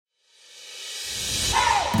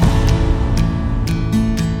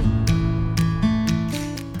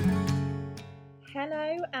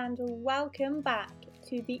welcome back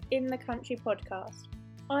to the In the Country podcast.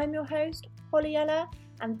 I'm your host, Holly Ella,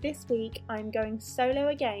 and this week I'm going solo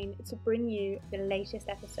again to bring you the latest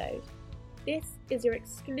episode. This is your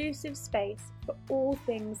exclusive space for all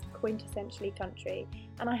things quintessentially country,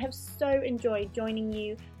 and I have so enjoyed joining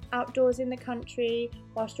you outdoors in the country,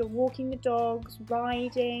 whilst you're walking the dogs,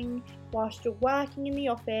 riding, whilst you're working in the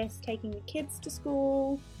office, taking the kids to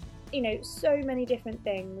school, so many different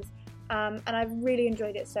things. And I've really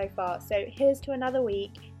enjoyed it so far. So here's to another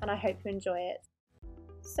week, and I hope you enjoy it.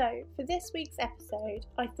 So for this week's episode,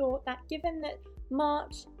 I thought that given that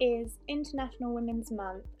March is International Women's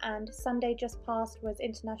Month and Sunday just past was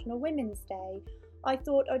International Women's Day, I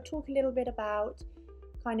thought I'd talk a little bit about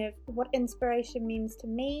kind of what inspiration means to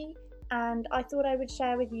me, and I thought I would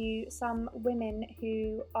share with you some women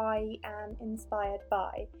who I am inspired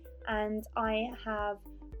by. And I have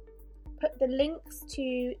put the links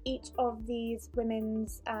to each of these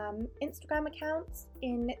women's Instagram accounts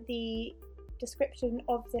in the description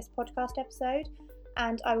of this podcast episode,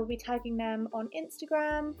 and I will be tagging them on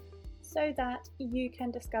Instagram so that you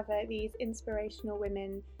can discover these inspirational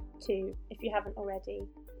women too, if you haven't already.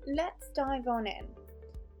 Let's dive on in.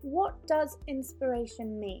 What does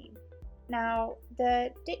inspiration mean? Now,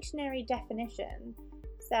 the dictionary definition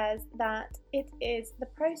says that it is the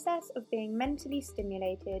process of being mentally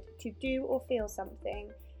stimulated to do or feel something,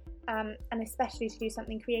 and especially to do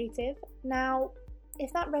something creative. Now,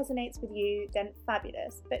 if that resonates with you, then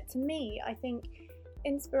fabulous. But to me, I think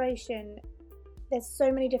inspiration, there's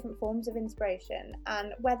so many different forms of inspiration,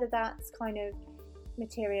 and whether that's kind of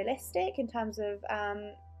materialistic in terms of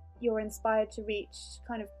you're inspired to reach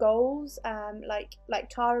kind of goals, like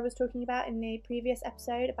Tara was talking about in the previous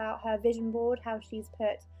episode about her vision board, how she's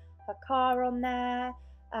put her car on there,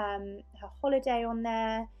 her holiday on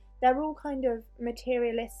there. They're all kind of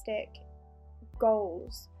materialistic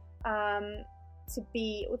goals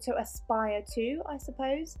to aspire to, I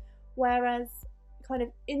suppose. Whereas kind of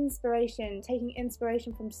inspiration, taking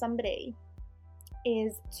inspiration from somebody,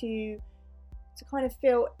 is to kind of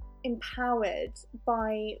feel empowered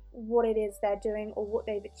by what it is they're doing or what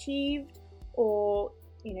they've achieved, or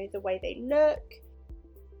the way they look.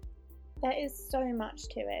 There is so much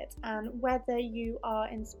to it, and whether you are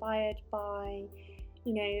inspired by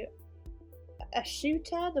a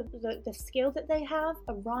shooter, the skill that they have,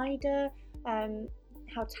 a rider,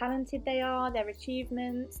 how talented they are, their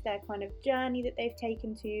achievements, their kind of journey that they've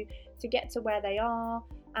taken to get to where they are,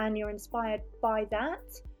 and you're inspired by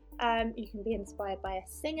that. You can be inspired by a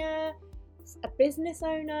singer, a business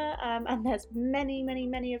owner, and there's many, many,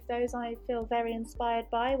 many of those I feel very inspired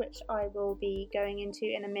by, which I will be going into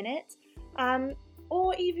in a minute.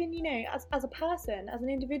 Or even, as a person, as an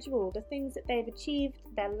individual, the things that they've achieved,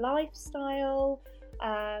 their lifestyle,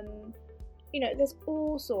 there's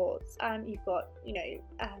all sorts. You've got,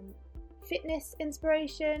 fitness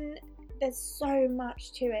inspiration. There's so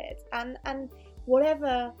much to it, and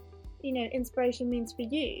whatever inspiration means for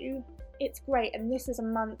you, it's great. And this is a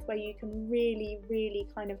month where you can really, really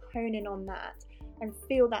kind of hone in on that and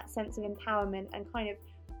feel that sense of empowerment and kind of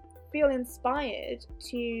feel inspired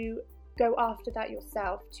to go after that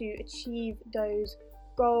yourself, to achieve those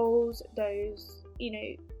goals, those,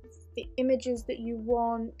 the images that you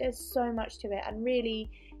want. There's so much to it, and really,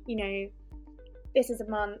 this is a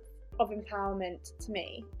month of empowerment to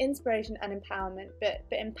me. Inspiration and empowerment, but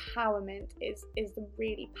empowerment is the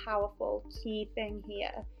really powerful key thing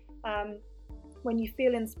here. When you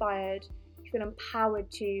feel inspired, you feel empowered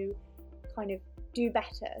to kind of do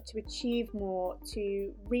better, to achieve more,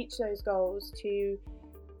 to reach those goals, to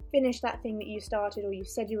finish that thing that you started or you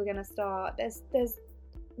said you were going to start. There's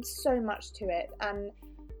so much to it, and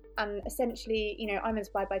essentially, I'm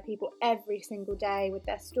inspired by people every single day with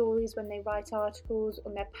their stories when they write articles,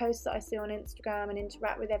 on their posts that I see on Instagram and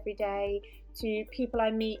interact with every day, to people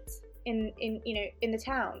I meet in the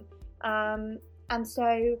town. And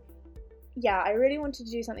so, yeah, I really wanted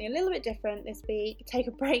to do something a little bit different this week, take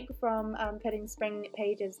a break from putting spring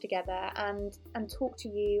pages together, and talk to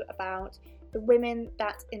you about the women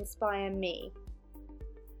that inspire me.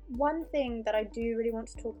 One thing that I do really want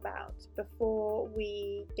to talk about before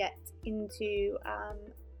we get into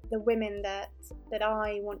the women that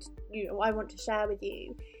I want to share with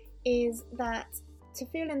you is that to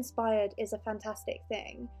feel inspired is a fantastic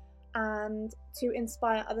thing, and to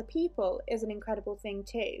inspire other people is an incredible thing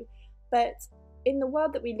too. But in the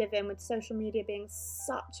world that we live in, with social media being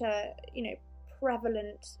such a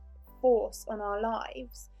prevalent force on our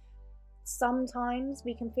lives, sometimes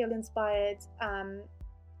we can feel inspired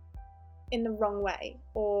in the wrong way,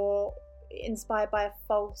 or inspired by a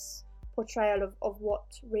false portrayal of what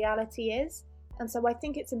reality is. And so I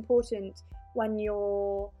think it's important when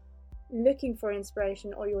you're looking for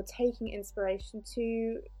inspiration or you're taking inspiration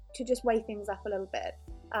to just weigh things up a little bit.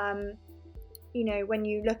 When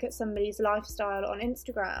you look at somebody's lifestyle on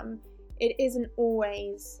Instagram, it isn't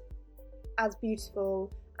always as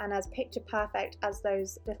beautiful and as picture perfect as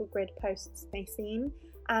those little grid posts may seem.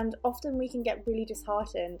 And often we can get really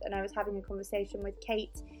disheartened. And I was having a conversation with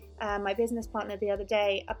Kate, my business partner, the other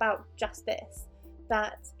day about just this,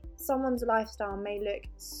 that someone's lifestyle may look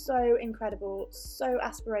so incredible, so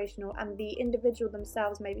aspirational, and the individual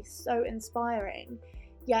themselves may be so inspiring,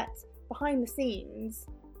 yet behind the scenes,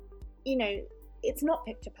 it's not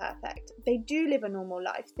picture perfect. They do live a normal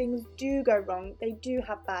life. Things do go wrong. They do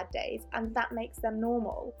have bad days, and that makes them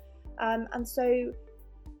normal. And so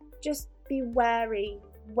just be wary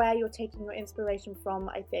where you're taking your inspiration from,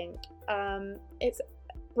 I think. It's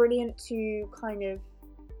brilliant to kind of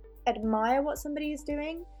admire what somebody is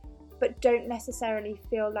doing, but don't necessarily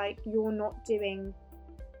feel like you're not doing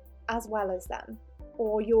as well as them,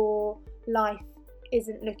 or your life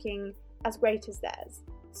isn't looking as great as theirs.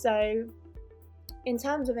 So in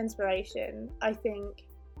terms of inspiration, I think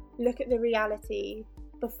look at the reality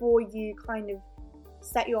before you kind of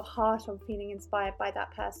set your heart on feeling inspired by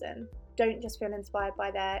that person. Don't just feel inspired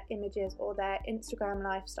by their images or their Instagram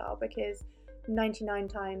lifestyle, because 99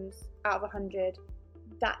 times out of 100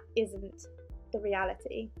 that isn't the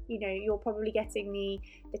reality. You're probably getting the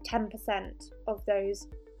 10% of those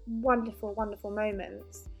wonderful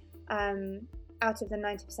moments out of the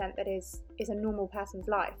 90% that is a normal person's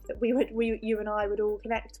life that you and I would all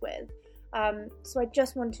connect with. So I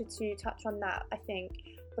just wanted to touch on that, I think,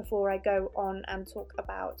 before I go on and talk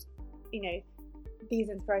about these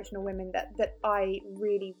inspirational women that I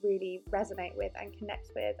really resonate with and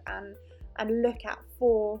connect with and look at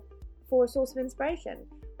for a source of inspiration.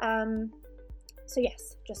 So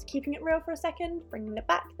yes, just keeping it real for a second, bringing it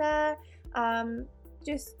back there.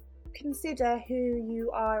 Just consider who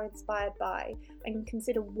you are inspired by and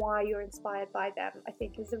consider why you're inspired by them, I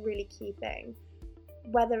think is a really key thing.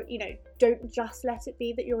 Whether, don't just let it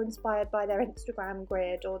be that you're inspired by their Instagram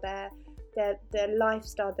grid or their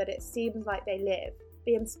lifestyle that it seems like they live.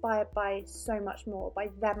 Be inspired by so much more, by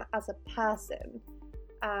them as a person,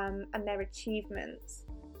 and their achievements,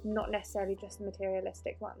 not necessarily just the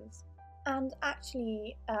materialistic ones. And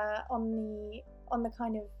actually, on the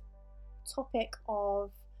kind of topic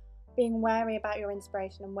of being wary about your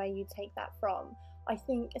inspiration and where you take that from, I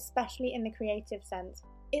think especially in the creative sense,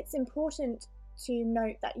 it's important to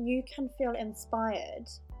note that you can feel inspired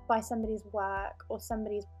by somebody's work or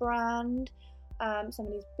somebody's brand,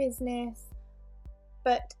 somebody's business,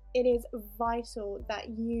 but it is vital that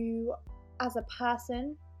you as a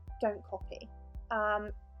person don't copy.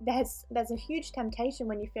 There's a huge temptation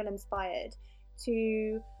when you feel inspired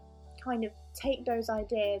to kind of take those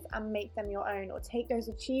ideas and make them your own, or take those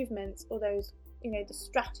achievements or those, the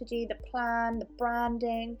strategy, the plan, the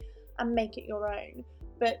branding, and make it your own.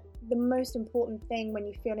 But the most important thing when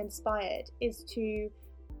you feel inspired is to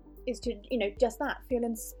just that, feel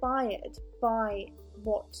inspired by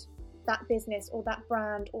what that business or that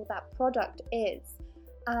brand or that product is,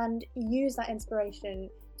 and use that inspiration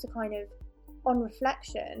to kind of, on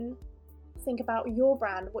reflection, think about your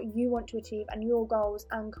brand, what you want to achieve and your goals,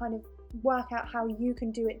 and kind of work out how you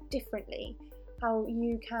can do it differently, how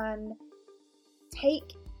you can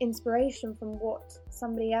take inspiration from what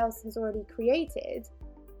somebody else has already created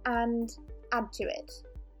and add to it.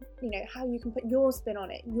 How you can put your spin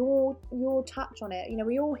on it, your touch on it.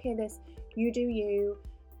 We all hear this, you do you,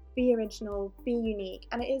 be original, be unique,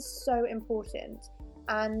 and it is so important.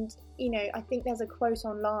 And I think there's a quote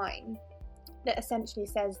online that essentially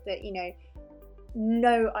says that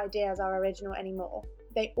no ideas are original anymore.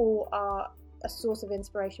 They all are a source of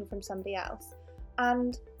inspiration from somebody else.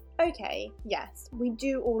 And okay, yes, we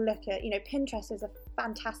do all look at, Pinterest is a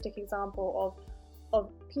fantastic example of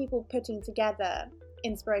people putting together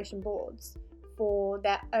inspiration boards for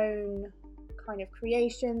their own kind of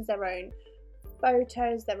creations, their own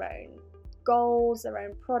photos, their own goals, their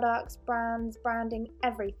own products, brands, branding,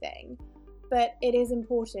 everything. But it is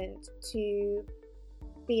important to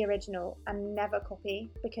be original and never copy,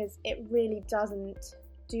 because it really doesn't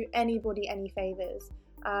do anybody any favors.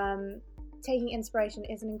 Taking inspiration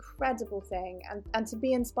is an incredible thing, and to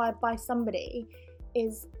be inspired by somebody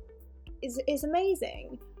is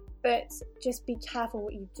amazing, but just be careful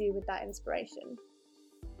what you do with that inspiration.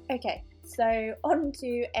 Okay, so on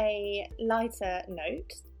to a lighter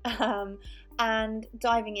note, and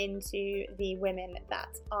diving into the women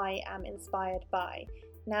that I am inspired by.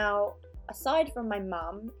 Now, aside from my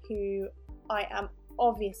mum, who I am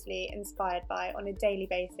obviously inspired by on a daily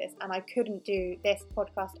basis, and I couldn't do this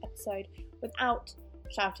podcast episode without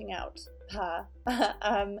shouting out her.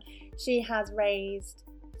 She has raised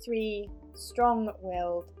 3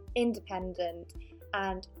 strong-willed, independent,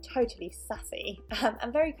 and totally sassy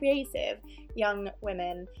and very creative young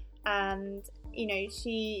women, and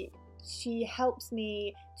she helps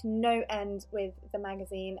me to no end with the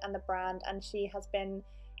magazine and the brand, and she has been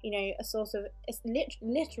a source of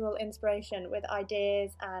literal inspiration with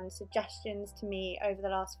ideas and suggestions to me over the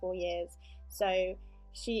last 4 years. So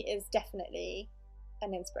she is definitely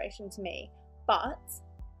an inspiration to me. But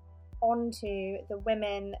on to the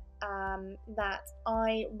women that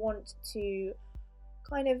I want to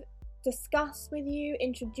kind of discuss with you,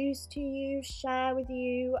 introduce to you, share with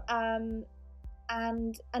you, and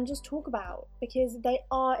just talk about, because they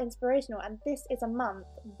are inspirational. And this is a month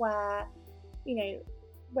where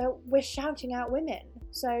we're shouting out women,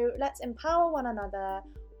 so let's empower one another.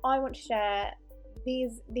 I want to share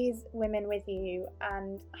these women with you,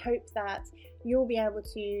 and hope that you'll be able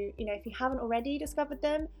to, if you haven't already discovered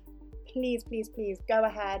them, please go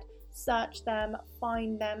ahead, search them,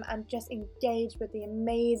 find them, and just engage with the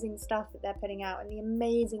amazing stuff that they're putting out and the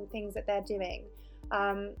amazing things that they're doing,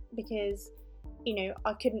 because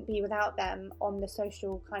I couldn't be without them on the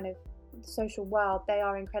social world. They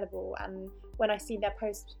are incredible, and when I see their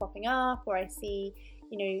posts popping up, or I see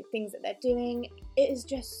things that they're doing, it is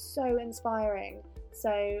just so inspiring.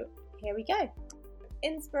 So here we go.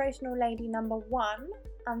 Inspirational lady number 1,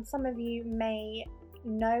 and some of you may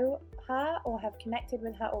know her or have connected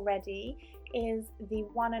with her already, is the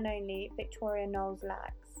one and only Victoria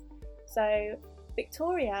Knowles-Lacks. So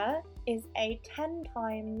Victoria is a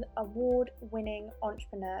 10-time award-winning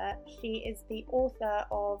entrepreneur. She is the author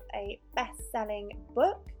of a best-selling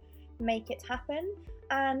book, Make It Happen,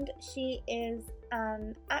 and she is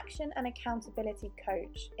an action and accountability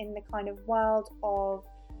coach in the kind of world of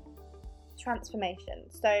transformation.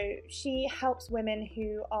 So she helps women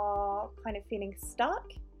who are kind of feeling stuck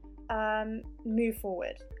move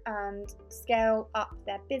forward and scale up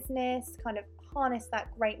their business, kind of harness that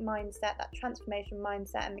great mindset, that transformation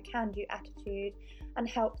mindset, and the can-do attitude, and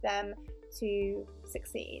help them to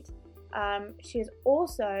succeed. She is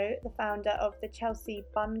also the founder of the Chelsea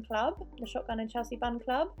Bun Club, the Shotgun and Chelsea Bun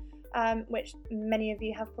Club, which many of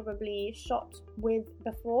you have probably shot with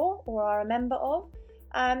before or are a member of.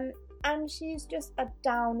 And she's just a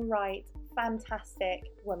downright fantastic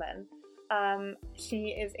woman. She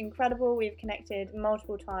is incredible. We've connected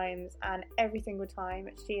multiple times, and every single time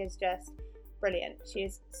she is just brilliant. She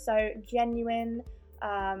is so genuine,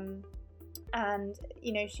 and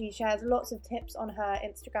she shares lots of tips on her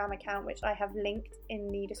Instagram account, which I have linked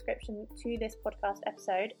in the description to this podcast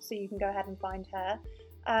episode, so you can go ahead and find her.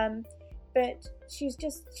 But she's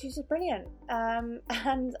just brilliant,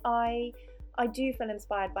 and I do feel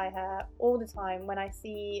inspired by her all the time when I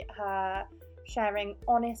see her sharing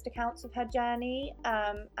honest accounts of her journey,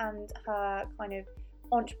 and her kind of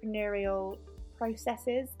entrepreneurial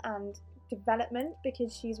processes and development,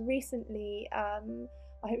 because she's recently, I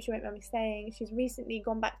hope she won't mind me saying, she's recently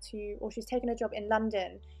gone back to, or she's taken a job in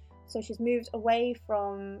London. So she's moved away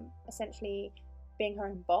from essentially being her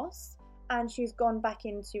own boss, and she's gone back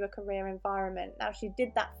into a career environment. Now, she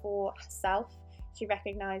did that for herself. She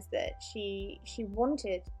recognised that she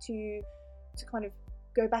wanted to kind of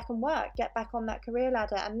go back and work, get back on that career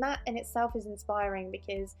ladder, and that in itself is inspiring,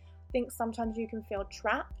 because I think sometimes you can feel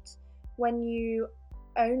trapped when you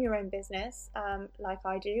own your own business, like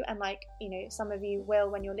I do, and like some of you will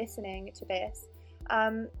when you're listening to this,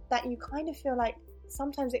 that you kind of feel like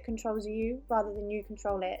sometimes it controls you rather than you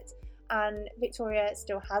control it. And Victoria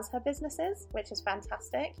still has her businesses, which is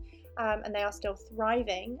fantastic, and they are still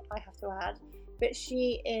thriving, I have to add, but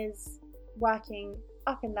she is working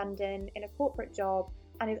up in London in a corporate job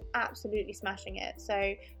and is absolutely smashing it.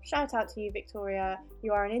 So shout out to you, Victoria.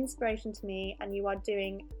 You are an inspiration to me, and you are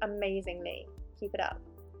doing amazingly. Keep it up.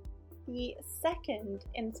 The second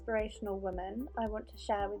inspirational woman I want to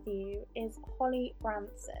share with you is Holly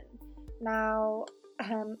Branson. Now,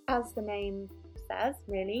 as the name says,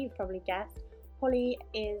 really, you've probably guessed, Holly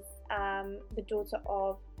is the daughter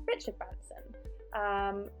of Richard Branson,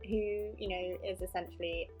 who is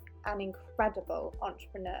essentially an incredible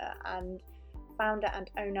entrepreneur and founder and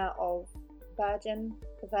owner of Virgin,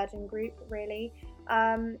 the Virgin Group, really.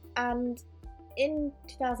 And in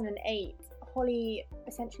 2008, Holly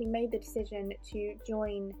essentially made the decision to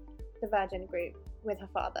join the Virgin Group with her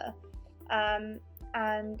father,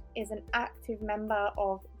 and is an active member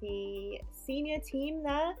of the senior team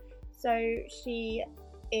there. So she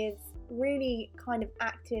is really kind of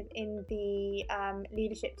active in the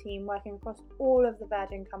leadership team, working across all of the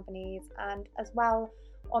Virgin companies and as well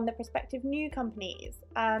on the prospective new companies.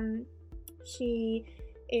 She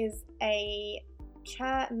is a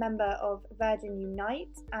chair member of Virgin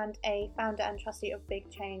Unite and a founder and trustee of Big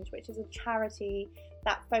Change, which is a charity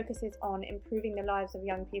that focuses on improving the lives of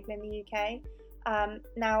young people in the UK.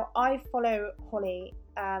 Now, I follow Holly,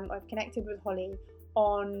 I've connected with Holly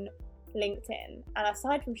on LinkedIn, and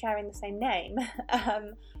aside from sharing the same name,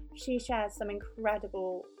 she shares some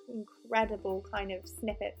incredible kind of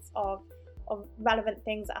snippets of relevant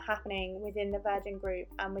things that are happening within the Virgin Group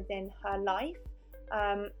and within her life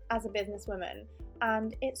as a businesswoman,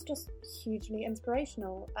 and it's just hugely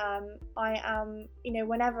inspirational. I am,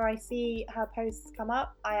 whenever I see her posts come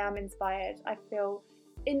up, I am inspired. I feel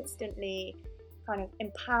instantly kind of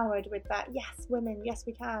empowered with that, yes, women, yes,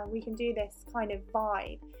 we can do this kind of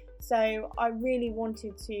vibe. So I really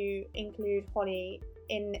wanted to include Holly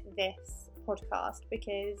in this podcast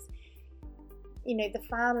because, the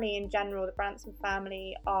family in general, the Branson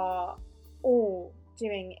family, are all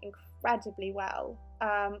doing incredibly well.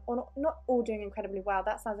 Or not all doing incredibly well,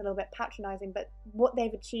 that sounds a little bit patronising, but what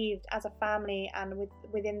they've achieved as a family and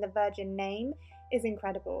within the Virgin name is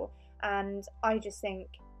incredible. And I just think,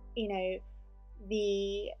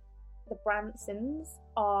 the Bransons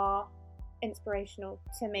are inspirational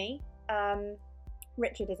to me.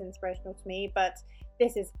 Richard is inspirational to me, but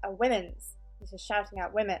this is shouting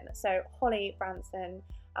out women. So Holly Branson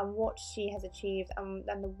and what she has achieved and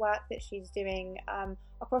the work that she's doing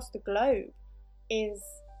across the globe is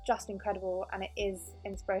just incredible, and it is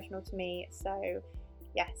inspirational to me. So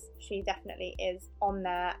yes, she definitely is on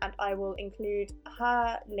there, and I will include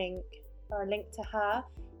her link, or a link to her,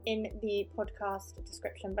 in the podcast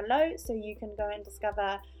description below, so you can go and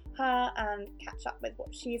discover her and catch up with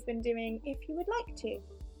what she's been doing if you would like to.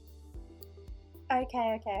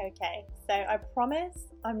 Okay. So I promise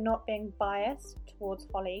I'm not being biased towards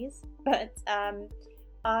Holly's, but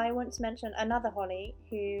I want to mention another Holly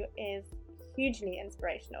who is hugely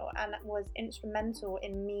inspirational and was instrumental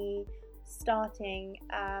in me starting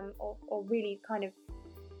or really kind of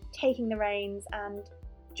taking the reins and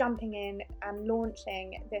jumping in and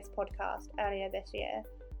launching this podcast earlier this year.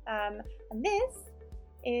 And this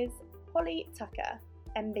is Holly Tucker,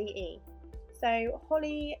 MBE. So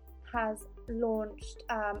Holly has launched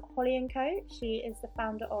Holly & Co. She is the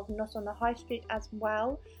founder of Not on the High Street as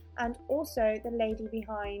well, and also the lady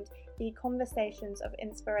behind the Conversations of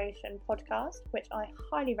Inspiration podcast, which I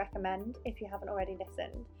highly recommend if you haven't already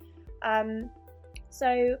listened.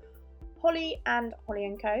 So Holly and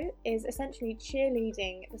Holly & Co. is essentially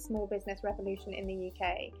cheerleading the small business revolution in the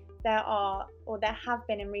UK. There have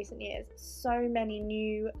been in recent years so many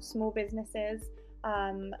new small businesses,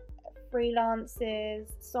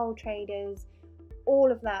 freelancers, sole traders,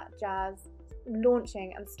 all of that jazz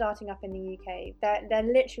launching and starting up in the UK. There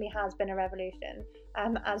literally has been a revolution,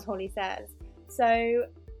 as Holly says. So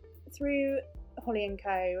through Holly &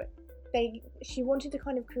 Co., she wanted to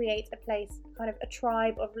kind of create a place, kind of a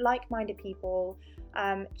tribe of like-minded people,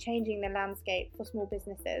 changing the landscape for small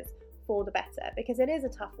businesses for the better, because it is a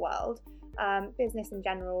tough world, business in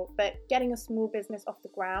general, but getting a small business off the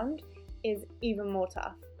ground is even more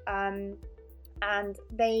tough. And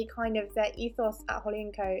their ethos at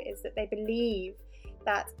Holly & Co. is that they believe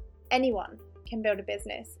that anyone can build a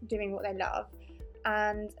business doing what they love,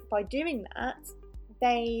 and by doing that,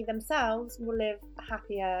 they themselves will live a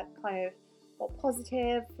happier, kind of more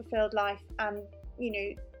positive, fulfilled life. And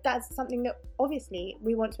that's something that obviously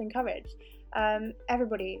we want to encourage.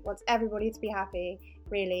 Everybody wants everybody to be happy,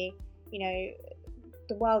 really.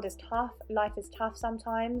 The world is tough, life is tough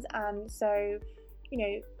sometimes, and so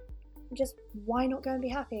just why not go and be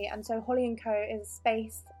happy? And so Holly & Co. is a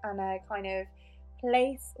space and a kind of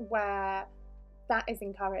place where that is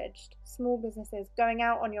encouraged. Small businesses going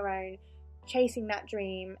out on your own, chasing that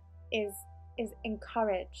dream is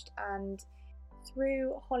encouraged. And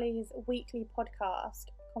through Holly's weekly podcast,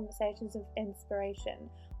 Conversations of Inspiration,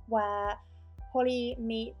 where Holly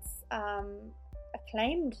meets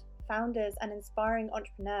acclaimed founders and inspiring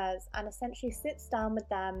entrepreneurs and essentially sits down with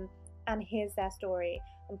them and hears their story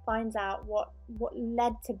and finds out what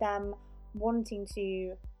led to them wanting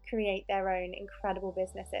to create their own incredible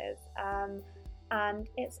businesses. And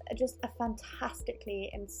it's just a fantastically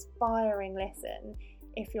inspiring listen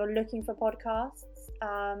if you're looking for podcasts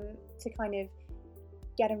to kind of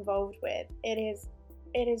get involved with. It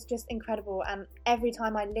is just incredible, and every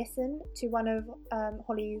time I listen to one of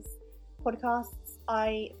Holly's podcasts,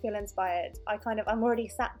 I feel inspired. I'm already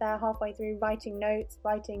sat there halfway through writing notes,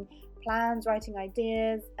 writing plans, writing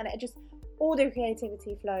ideas, and it just all the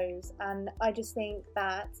creativity flows, and I just think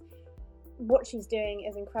that what she's doing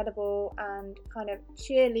is incredible, and kind of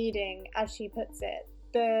cheerleading, as she puts it,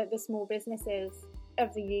 the small businesses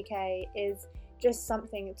of the UK is just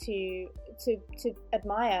something to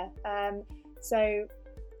admire. So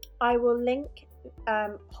I will link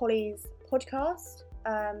Holly's podcast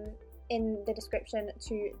in the description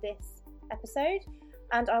to this episode,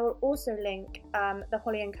 and I will also link the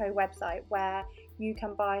Holly & Co website, where you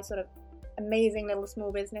can buy sort of amazing little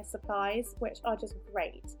small business supplies, which are just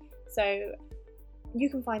great. So you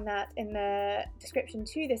can find that in the description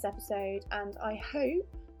to this episode, and I hope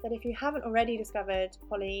that if you haven't already discovered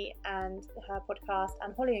Holly and her podcast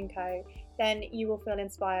and Holly & Co, then you will feel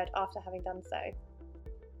inspired after having done so.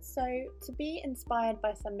 So to be inspired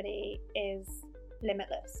by somebody is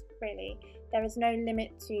limitless, really. There is no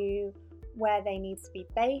limit to where they need to be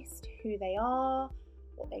based, who they are,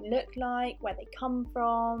 what they look like, where they come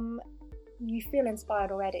from. You feel inspired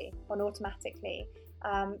already and automatically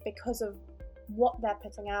because of what they're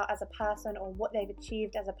putting out as a person or what they've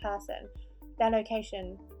achieved as a person. Their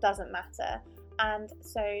location doesn't matter. And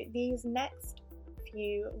so these next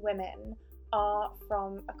few women are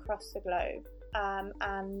from across the globe.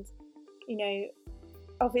 And, you know,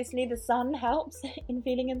 obviously the sun helps in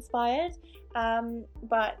feeling inspired,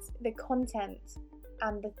 but the content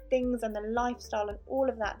and the things and the lifestyle and all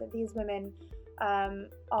of that these women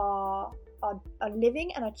are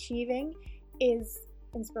living and achieving is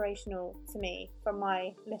inspirational to me from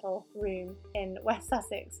my little room in West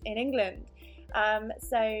Sussex in England.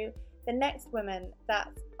 So the next woman that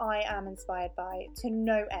I am inspired by to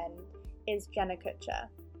no end is Jenna Kutcher.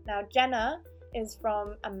 Now Jenna is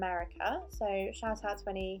from America, so shout out to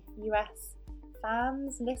any US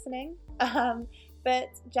fans listening. But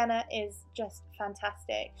Jenna is just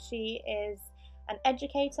fantastic. She is an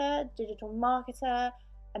educator, digital marketer,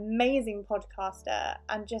 amazing podcaster,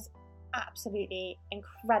 and just absolutely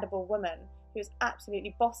incredible woman who's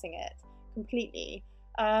absolutely bossing it completely.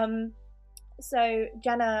 So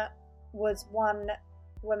Jenna was one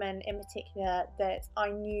woman in particular that I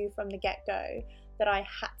knew from the get-go that I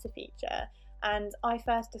had to feature, and I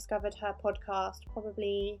first discovered her podcast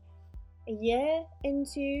probably a year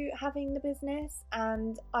into having the business,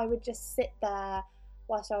 and I would just sit there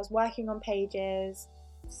whilst I was working on pages,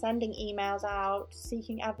 sending emails out,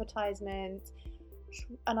 seeking advertisement,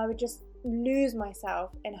 and I would just lose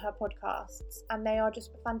myself in her podcasts. And they are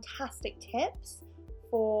just fantastic tips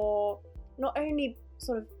for not only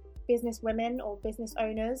sort of business women or business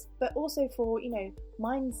owners, but also for, you know,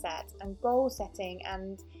 mindset and goal setting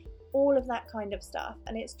and all of that kind of stuff.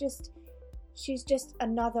 And it's just, she's just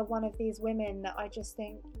another one of these women that I just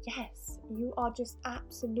think, yes, you are just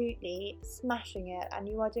absolutely smashing it and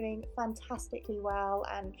you are doing fantastically well.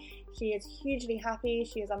 And she is hugely happy.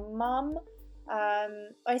 She is a mum.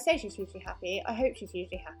 I say she's hugely happy. I hope she's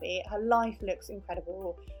hugely happy. Her life looks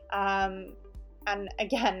incredible. And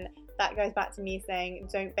again, that goes back to me saying,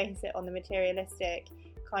 don't base it on the materialistic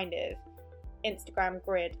kind of Instagram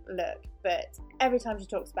grid look. But every time she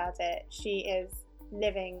talks about it, she is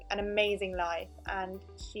living an amazing life and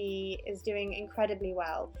she is doing incredibly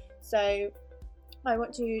well. So I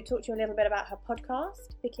want to talk to you a little bit about her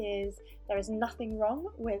podcast, because there is nothing wrong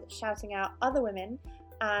with shouting out other women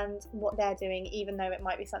and what they're doing, even though it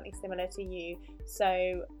might be something similar to you.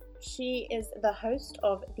 So she is the host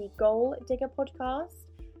of the Goal Digger podcast,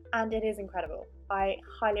 and it is incredible. I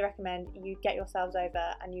highly recommend you get yourselves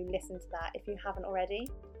over and you listen to that if you haven't already.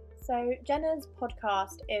 So Jenna's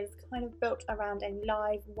podcast is kind of built around a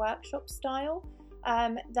live workshop style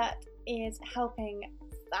that is helping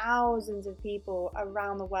thousands of people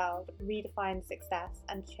around the world redefine success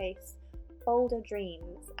and chase bolder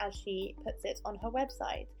dreams, as she puts it on her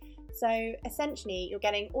website. So essentially you're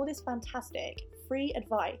getting all this fantastic free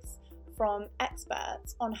advice from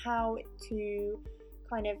experts on how to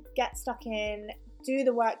kind of get stuck in, do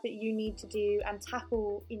the work that you need to do, and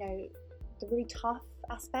tackle, you know, the really tough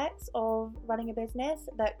aspects of running a business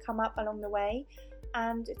that come up along the way,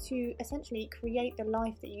 and to essentially create the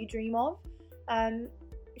life that you dream of.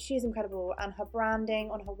 She's incredible, and her branding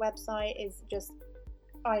on her website is just,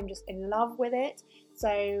 I'm just in love with it.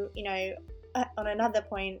 So, you know, on another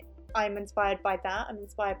point, I'm inspired by that. I'm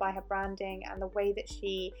inspired by her branding, and the way that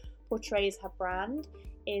she portrays her brand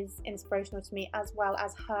is inspirational to me, as well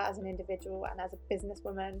as her as an individual and as a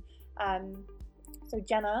businesswoman. So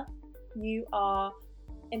Jenna, you are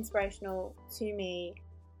inspirational to me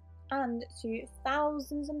and to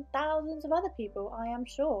thousands and thousands of other people, I am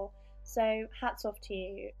sure. So hats off to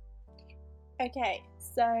you. Okay,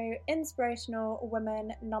 so inspirational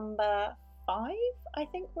woman number 5, I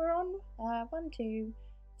think we're on. 1, 2,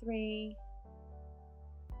 3,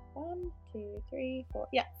 1, 2, 3, 4,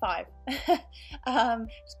 5.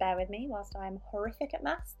 Just bear with me whilst I'm horrific at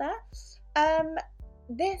maths there.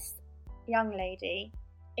 This young lady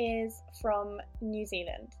is from New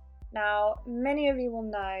Zealand. Now, many of you will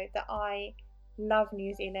know that I love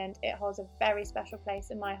New Zealand. It holds a very special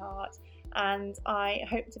place in my heart, and I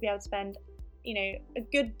hope to be able to spend, a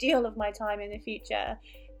good deal of my time in the future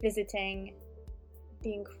visiting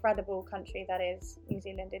the incredible country that is New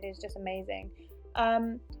Zealand. It is just amazing.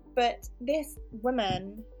 But this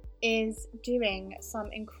woman is doing some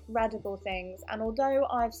incredible things, and although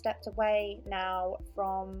I've stepped away now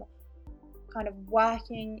from kind of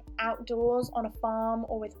working outdoors on a farm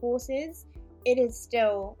or with horses, it is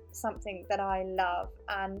still something that I love.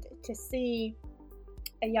 And to see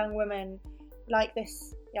a young woman like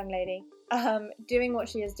this young lady doing what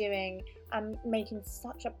she is doing and making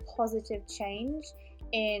such a positive change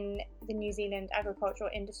in the New Zealand agricultural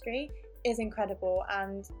industry is incredible.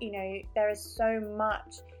 And there is so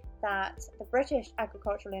much that the British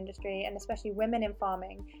agricultural industry, and especially women in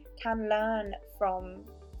farming, can learn from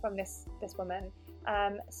this woman.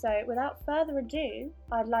 So without further ado,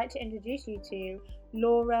 I'd like to introduce you to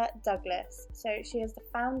Laura Douglas. So she is the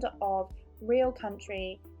founder of Real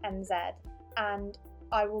Country NZ, and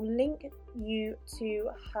I will link you to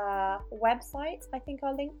her website. I think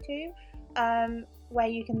I'll link to where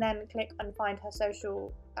you can then click and find her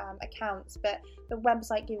social accounts, but the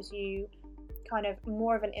website gives you kind of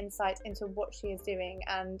more of an insight into what she is doing,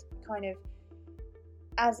 and kind of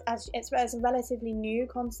as it's a relatively new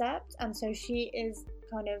concept, and so she is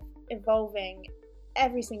kind of evolving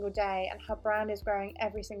every single day, and her brand is growing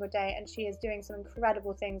every single day, and she is doing some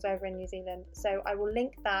incredible things over in New Zealand. So I will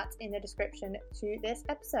link that in the description to this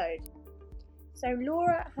episode. So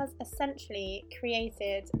Laura has essentially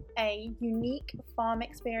created a unique farm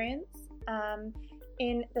experience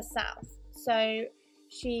in the south. So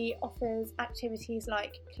she offers activities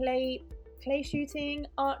like clay shooting,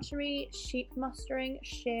 archery, sheep mustering,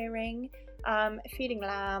 shearing, feeding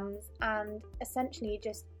lambs, and essentially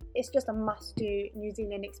it's just a must-do New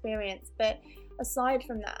Zealand experience. But aside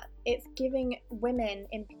from that, it's giving women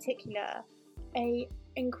in particular a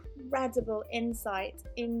incredible insight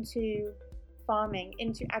into farming,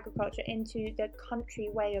 into agriculture, into the country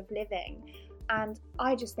way of living, and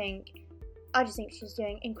I just think she's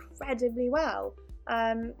doing incredibly well.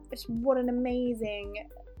 What an amazing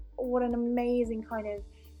kind of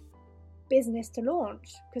business to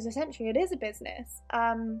launch, because essentially it is a business.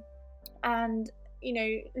 And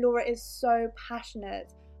Laura is so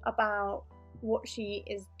passionate about what she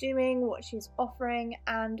is doing, what she's offering,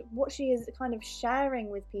 and what she is kind of sharing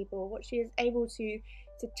with people, what she is able to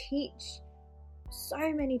teach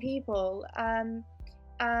so many people.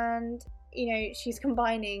 And she's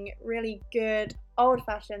combining really good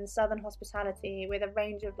old-fashioned southern hospitality with a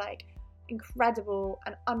range of like incredible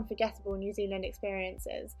and unforgettable New Zealand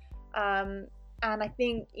experiences. And I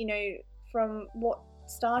think from what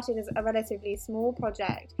started as a relatively small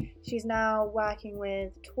project, she's now working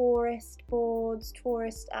with tourist boards,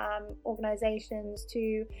 tourist organisations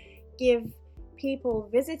to give people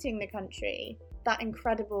visiting the country that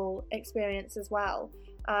incredible experience as well.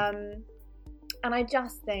 And I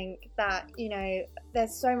just think that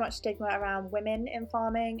there's so much stigma around women in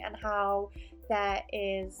farming, and how there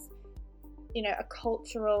is a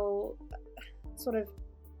cultural sort of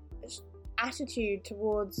attitude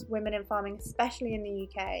towards women in farming, especially in the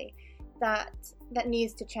UK, that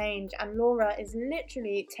needs to change. And Laura is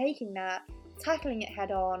literally taking that, tackling it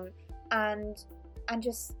head on, and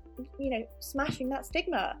just smashing that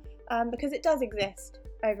stigma, because it does exist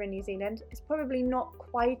over in New Zealand. It's probably not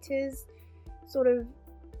quite as sort of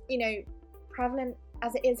prevalent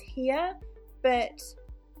as it is here, but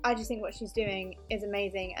I just think what she's doing is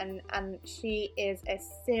amazing, and she is a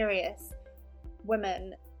serious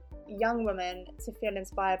young woman to feel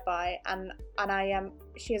inspired by, and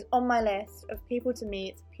she is on my list of people to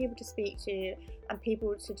meet, people to speak to, and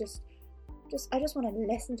people to just I just want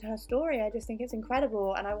to listen to her story. I just think it's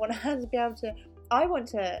incredible, and I want her to be able to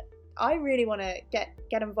I really want to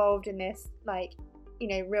get involved in this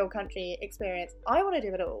Real Country experience. I want to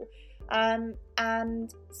do it all.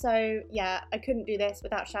 And so yeah, I couldn't do this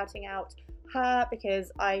without shouting out her,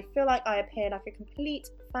 because I feel like I appear like a complete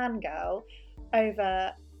fangirl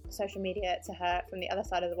over social media to her from the other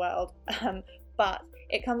side of the world. But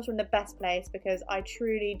it comes from the best place, because I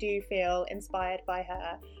truly do feel inspired by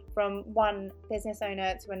her. From one business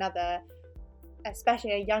owner to another,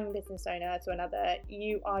 especially a young business owner to another,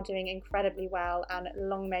 you are doing incredibly well, and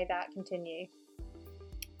long may that continue.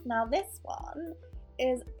 Now this one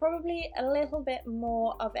is probably a little bit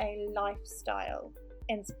more of a lifestyle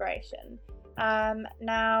inspiration.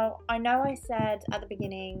 Now, I know I said at the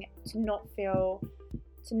beginning to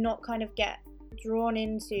not kind of get drawn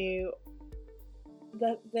into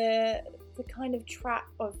the kind of trap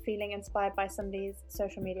of feeling inspired by somebody's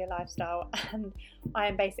social media lifestyle, and I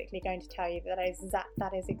am basically going to tell you that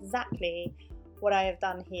is exactly what I have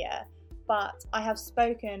done here. But I have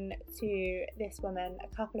spoken to this woman a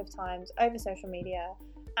couple of times over social media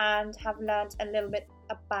and have learnt a little bit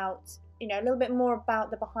more about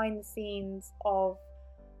the behind the scenes of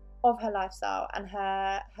her lifestyle and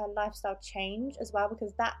her lifestyle change as well,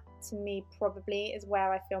 because that to me probably is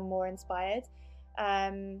where I feel more inspired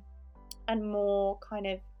and more kind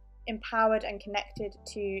of empowered and connected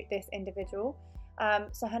to this individual.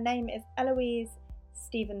 So her name is Eloise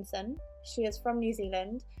Stevenson. She is from New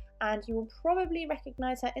Zealand, and you will probably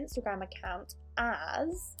recognise her Instagram account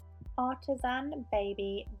as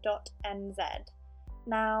artisanbaby.nz.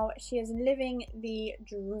 Now, she is living the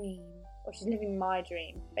dream, or she's living my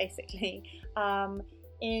dream, basically,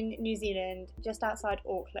 in New Zealand, just outside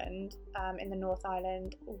Auckland, in the North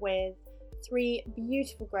Island, with 3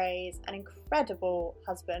 beautiful greys, an incredible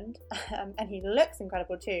husband, and he looks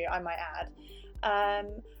incredible too, I might add,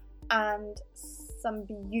 and some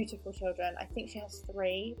beautiful children. I think she has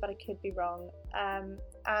 3, but I could be wrong. And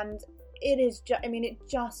it is it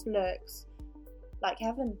just looks like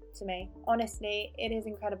heaven to me. Honestly, it is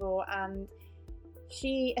incredible. And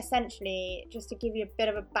she essentially, just to give you a bit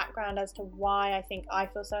of a background as to why I think I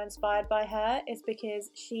feel so inspired by her, is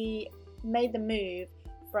because she made the move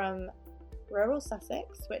from rural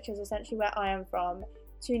Sussex, which is essentially where I am from,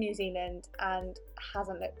 to New Zealand, and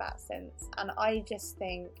hasn't looked back since. And I just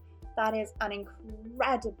think that is an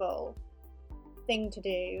incredible thing to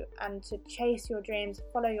do, and to chase your dreams,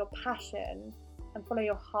 follow your passion and follow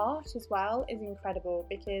your heart as well is incredible,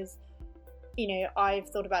 because I've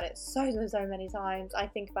thought about it so many times. I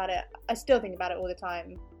still think about it all the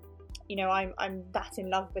time. I'm that in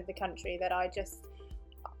love with the country that I just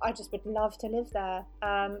would love to live there,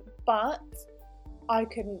 but I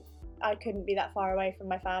couldn't be that far away from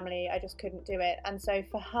my family. I just couldn't do it. And so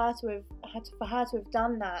for her to have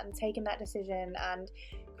done that and taken that decision and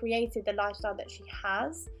created the lifestyle that she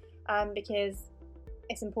has, because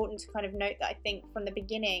it's important to kind of note that I think from the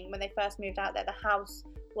beginning, when they first moved out there, the house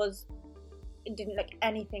it didn't look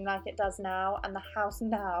anything like it does now, and the house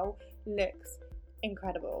now looks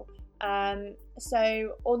incredible.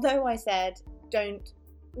 So although I said don't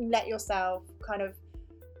let yourself kind of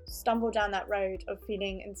stumble down that road of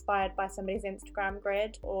feeling inspired by somebody's Instagram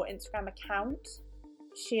grid or Instagram account,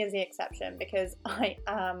 she is the exception, because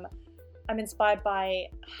I'm inspired by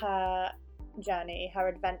her journey, her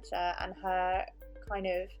adventure, and her kind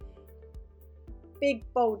of big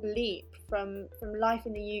bold leap from life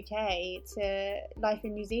in the UK to life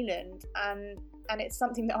in New Zealand, and it's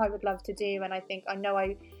something that I would love to do, and I know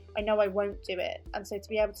I won't do it. And so to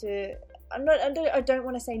be able to, I don't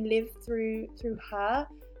want to say live through her,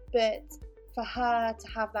 but for her to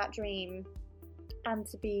have that dream and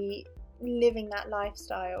to be living that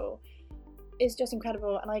lifestyle is just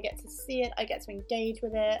incredible, and I get to see it, I get to engage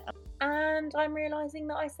with it, and I'm realising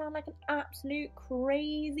that I sound like an absolute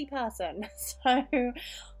crazy person, so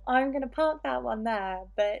I'm going to park that one there.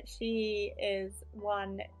 But she is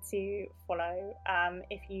one to follow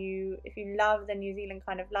if you love the New Zealand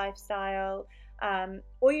kind of lifestyle,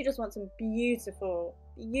 or you just want some beautiful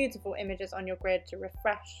images on your grid to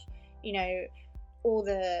refresh all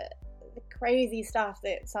the crazy stuff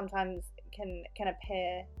that sometimes can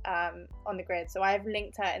appear on the grid. So I've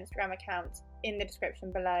linked her Instagram account in the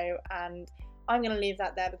description below, and I'm going to leave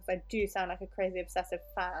that there because I do sound like a crazy obsessive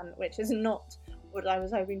fan, which is not what I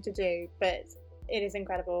was hoping to do, but it is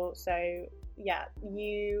incredible. So yeah,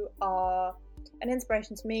 you are an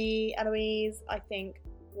inspiration to me, Eloise. I think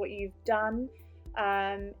what you've done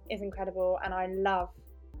is incredible, and I love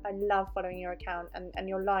following your account and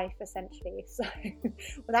your life essentially. So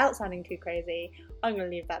without sounding too crazy, I'm going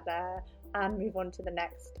to leave that there and move on to the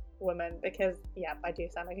next woman, because yeah, I do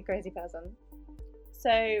sound like a crazy person.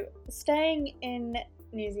 So staying in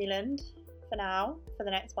New Zealand for now, for the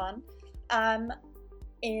next one,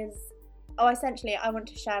 essentially I want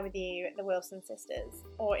to share with you the Wilson sisters,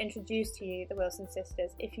 or introduce to you the Wilson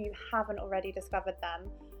sisters if you haven't already discovered them.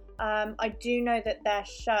 I do know that their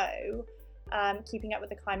show, Keeping Up with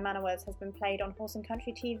the Kleinmanowers, has been played on Horse and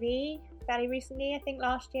Country TV fairly recently, I think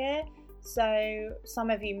last year. So some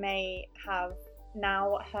of you may have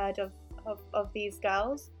now heard of these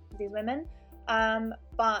girls, these women,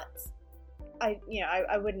 but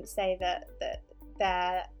I wouldn't say that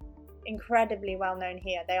they're incredibly well known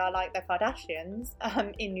here. They are like the Kardashians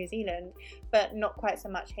in New Zealand, but not quite so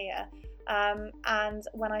much here. And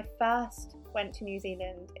when I first went to New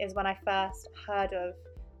Zealand is when I first heard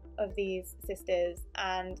of these sisters,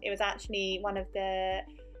 and it was actually one of the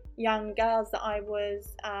young girls that I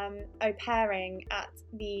was au pairing at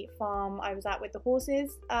the farm I was at with the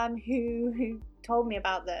horses, who told me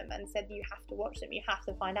about them and said, you have to watch them, you have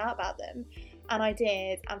to find out about them. And I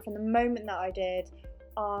did, and from the moment that I did,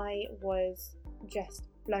 I was just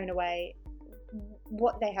blown away.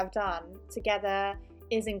 What they have done together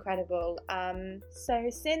is incredible. So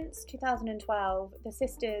since 2012, the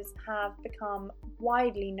sisters have become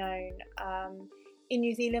widely known in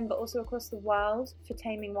New Zealand, but also across the world, for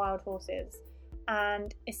taming wild horses,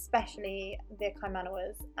 and especially the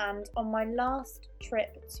Kaimanawas. And on my last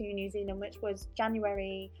trip to New Zealand, which was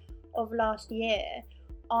January of last year,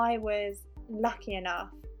 I was lucky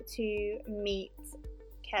enough to meet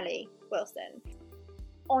Kelly Wilson.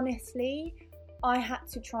 Honestly, I had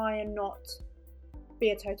to try and not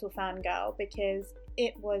be a total fangirl because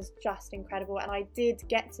it was just incredible, and I did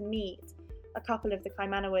get to meet a couple of the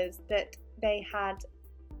Kaimanawas that they had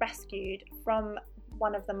rescued from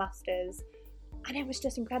one of the musters, and it was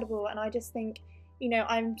just incredible. And I just think,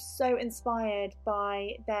 I'm so inspired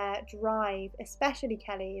by their drive, especially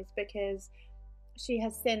Kelly's, because she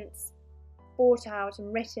has since brought out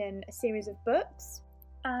and written a series of books.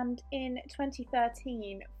 And in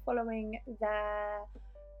 2013, following their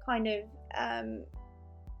kind of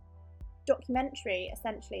documentary,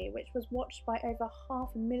 essentially, which was watched by over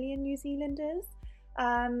 500,000 New Zealanders,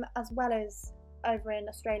 as well as over in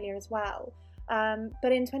Australia as well.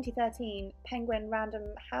 But in 2013, Penguin Random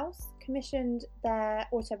House commissioned their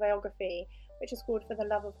autobiography, which is called For the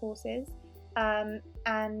Love of Horses,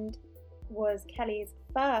 and was Kelly's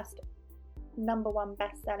first #1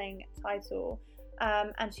 best-selling title.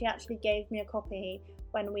 And she actually gave me a copy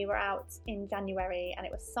when we were out in January, and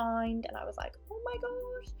it was signed, and I was like, oh my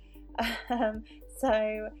gosh.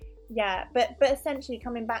 So yeah, but essentially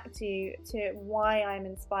coming back to why I'm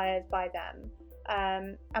inspired by them,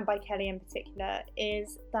 and by Kelly in particular,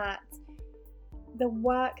 is that the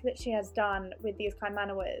work that she has done with these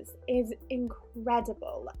Kaimanawas is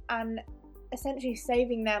incredible, and essentially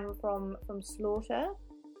saving them from slaughter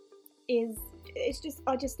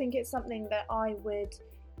I just think it's something that I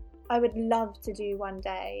would love to do one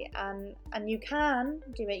day, and you can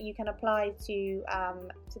do it. You can apply to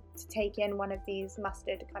take in one of these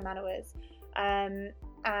mustered Kaimanawas, and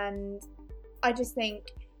I just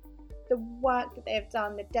think the work that they have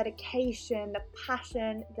done, the dedication, the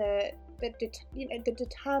passion, the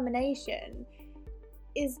determination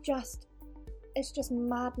is just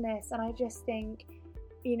madness. And I just think,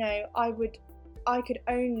 I could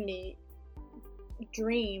only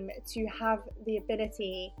dream to have the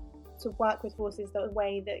ability to work with horses the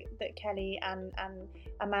way that Kelly and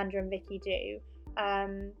Amanda and Vicky do,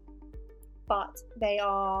 but they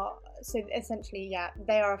are, so essentially,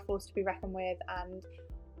 they are a force to be reckoned with. And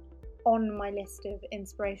on my list of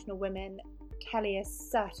inspirational women, Kelly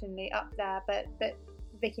is certainly up there, but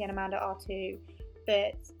Vicky and Amanda are too.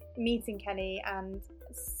 But meeting Kelly and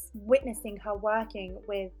witnessing her working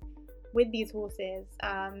with these horses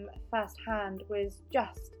firsthand was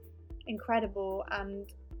just incredible.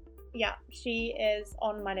 And yeah, she is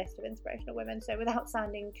on my list of inspirational women. So without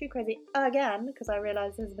sounding too crazy again, because I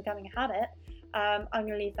realise this is becoming a habit, I'm going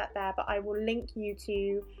to leave that there. But I will link you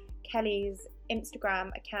to Kelly's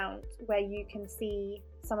Instagram account where you can see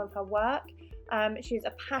some of her work. She's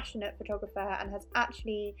a passionate photographer and has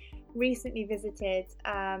actually recently visited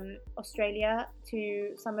Australia,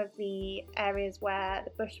 to some of the areas where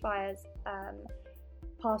the bushfires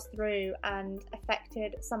passed through and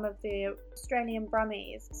affected some of the Australian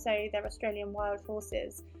Brummies, so they're Australian wild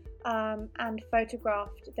horses, and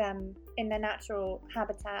photographed them in their natural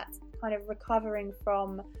habitat, kind of recovering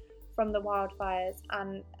from the wildfires,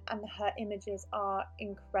 and her images are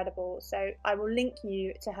incredible. So I will link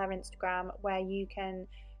you to her Instagram where you can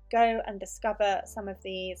go and discover some of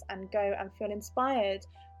these and go and feel inspired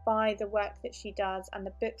by the work that she does and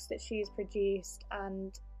the books that she's produced,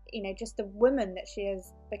 and just the woman that she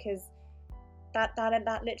is, because that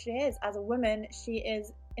literally is, as a woman, she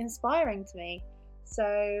is inspiring to me.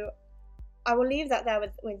 So I will leave that there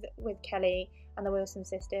with Kelly and the Wilson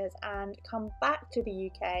sisters, and come back to the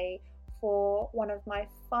UK for one of my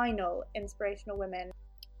final inspirational women.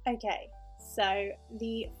 Okay, so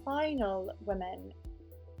the final women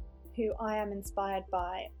who I am inspired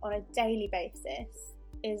by on a daily basis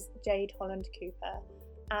is Jade Holland Cooper.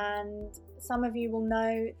 And some of you will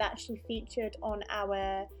know that she featured on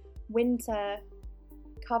our winter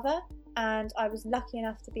cover, and I was lucky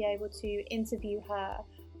enough to be able to interview her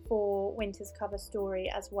for winter's cover story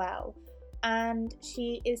as well. and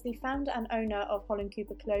she is the founder and owner of Holland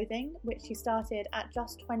Cooper Clothing, which she started at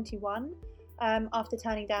just 21 after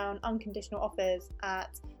turning down unconditional offers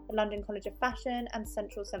at the London College of Fashion and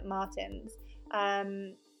Central St Martin's.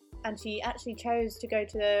 And she actually chose to go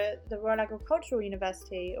to the Royal Agricultural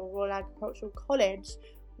University or Royal Agricultural College,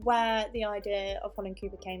 where the idea of Holland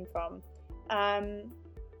Cooper came from,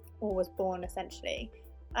 or was born essentially.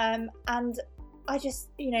 And I just,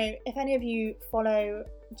 if any of you follow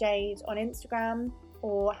Jade on Instagram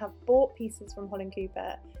or have bought pieces from Holland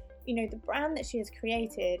Cooper, the brand that she has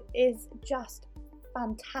created is just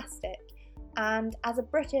fantastic. And as a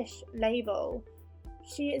British label,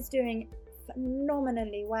 she is doing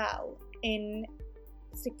phenomenally well in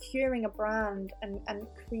securing a brand and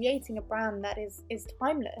creating a brand that is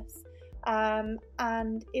timeless, and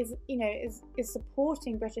is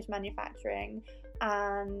supporting British manufacturing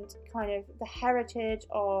and kind of the heritage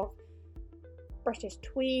of British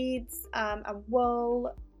tweeds and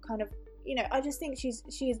wool. Kind of, I just think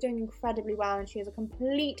she is doing incredibly well, and she is a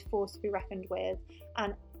complete force to be reckoned with,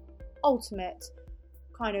 and ultimate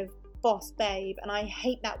kind of boss babe. And I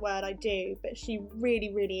hate that word, I do, but she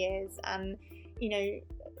really, really is. And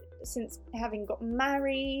since having got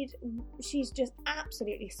married, she's just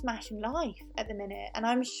absolutely smashing life at the minute. And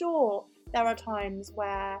I'm sure there are times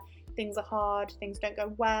where things are hard, things don't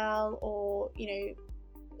go well, or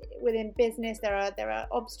within business there are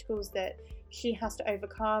obstacles that she has to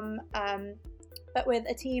overcome. But with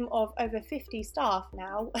a team of over 50 staff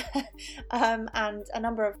now, and a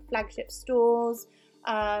number of flagship stores,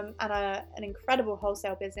 and an incredible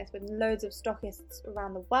wholesale business with loads of stockists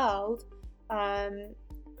around the world,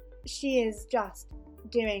 she is just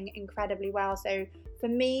doing incredibly well. So for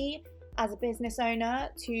me, as a business owner,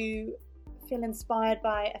 to feel inspired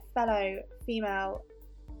by a fellow female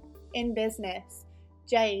in business,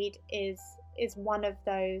 Jade is one of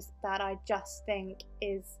those that I just think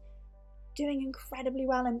is doing incredibly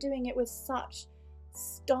well, and doing it with such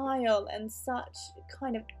style and such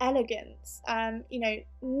kind of elegance.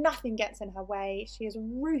 Nothing gets in her way. She is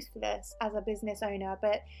ruthless as a business owner,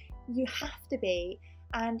 but you have to be.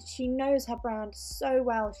 And she knows her brand so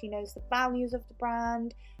well. She knows the values of the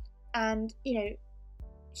brand, and she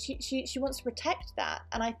wants to protect that.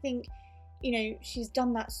 And I think she's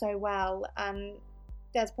done that so well. And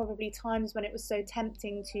there's probably times when it was so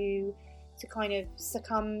tempting to kind of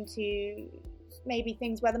succumb to maybe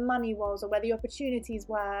things where the money was or where the opportunities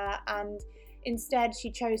were, and instead she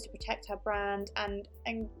chose to protect her brand and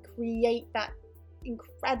create that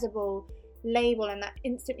incredible label and that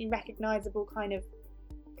instantly recognizable kind of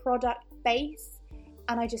product base.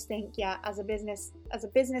 And I just think, as a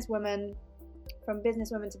businesswoman, from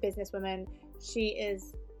businesswoman to businesswoman, she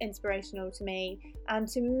is inspirational to me and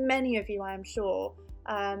to many of you, I am sure.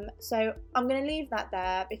 So I'm going to leave that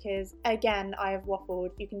there because, again, I have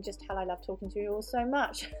waffled. You can just tell I love talking to you all so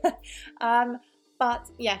much. But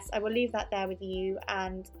yes, I will leave that there with you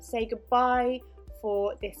and say goodbye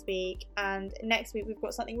for this week. And next week we've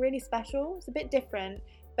got something really special. It's a bit different,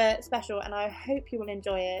 but special, and I hope you will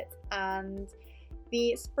enjoy it. And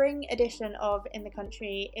the spring edition of In the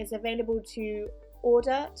Country is available to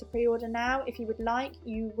pre-order now. If you would like,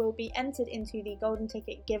 you will be entered into the golden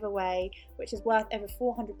ticket giveaway, which is worth over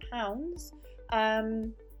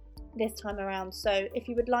 £400 this time around. So if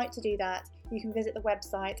you would like to do that, you can visit the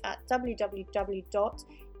website at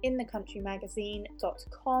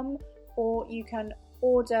www.inthecountrymagazine.com, or you can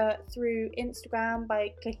order through Instagram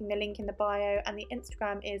by clicking the link in the bio, and the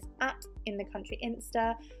Instagram is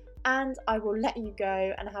 @InTheCountryInsta. And I will let you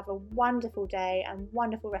go and have a wonderful day and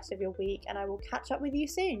wonderful rest of your week, and I will catch up with you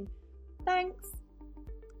soon. Thanks.